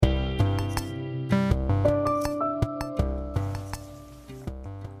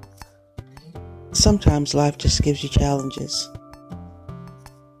Sometimes life just gives you challenges.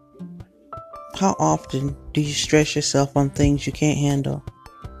 How often do you stress yourself on things you can't handle?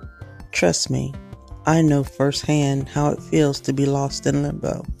 Trust me, I know firsthand how it feels to be lost in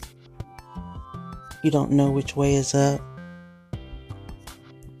limbo. You don't know which way is up.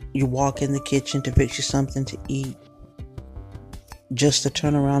 You walk in the kitchen to fix you something to eat, just to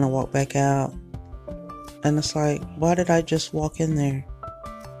turn around and walk back out. And it's like, why did I just walk in there?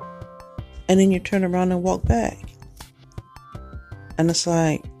 And then you turn around and walk back. And it's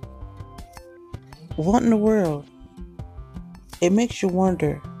like, what in the world? It makes you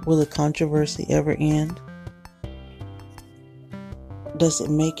wonder, will the controversy ever end? Does it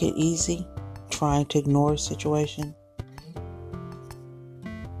make it easy trying to ignore a situation?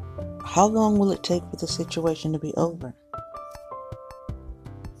 How long will it take for the situation to be over?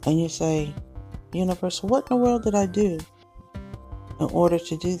 And you say, universe, what in the world did I do in order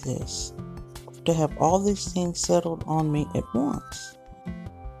to do this? To have all these things settled on me at once.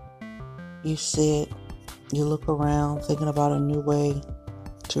 You sit, you look around, thinking about a new way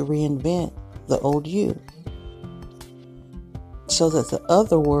to reinvent the old you, so that the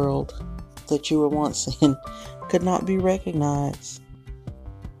other world that you were once in could not be recognized.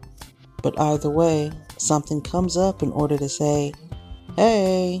 But either way, something comes up in order to say,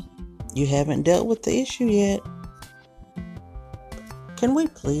 hey, you haven't dealt with the issue yet. Can we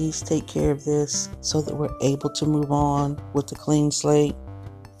please take care of this so that we're able to move on with a clean slate?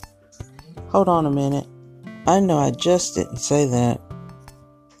 Hold on a minute. I know I just didn't say that.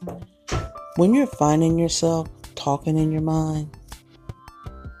 When you're finding yourself talking in your mind,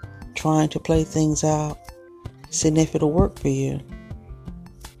 trying to play things out, seeing if it'll work for you,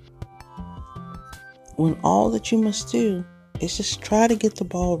 when all that you must do is just try to get the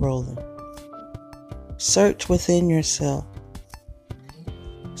ball rolling. Search within yourself.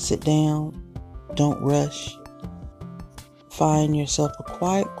 Sit down, don't rush. Find yourself a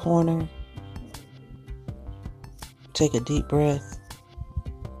quiet corner. Take a deep breath.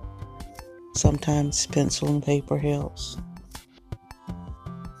 Sometimes pencil and paper helps.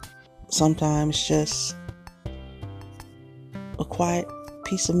 Sometimes just a quiet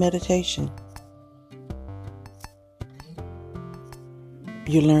piece of meditation.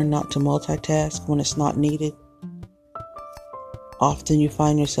 You learn not to multitask when it's not needed. Often you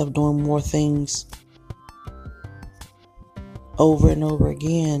find yourself doing more things over and over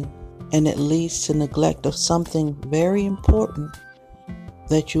again, and it leads to neglect of something very important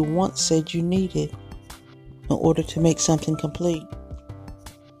that you once said you needed in order to make something complete.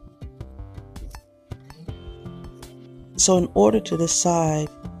 So in order to decide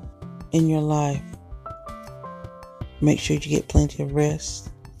in your life, make sure you get plenty of rest.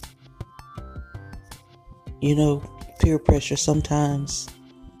 Peer pressure, sometimes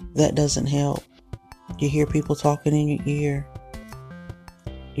that doesn't help. You hear people talking in your ear.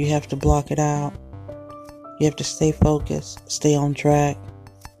 You have to block it out. You have to stay focused, stay on track,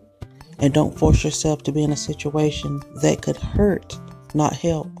 and don't force yourself to be in a situation that could hurt, not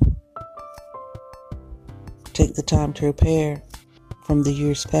help. Take the time to repair from the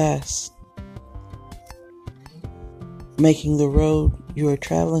years past, making the road you are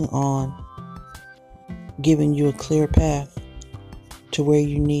traveling on giving you a clear path to where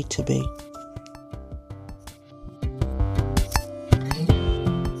you need to be.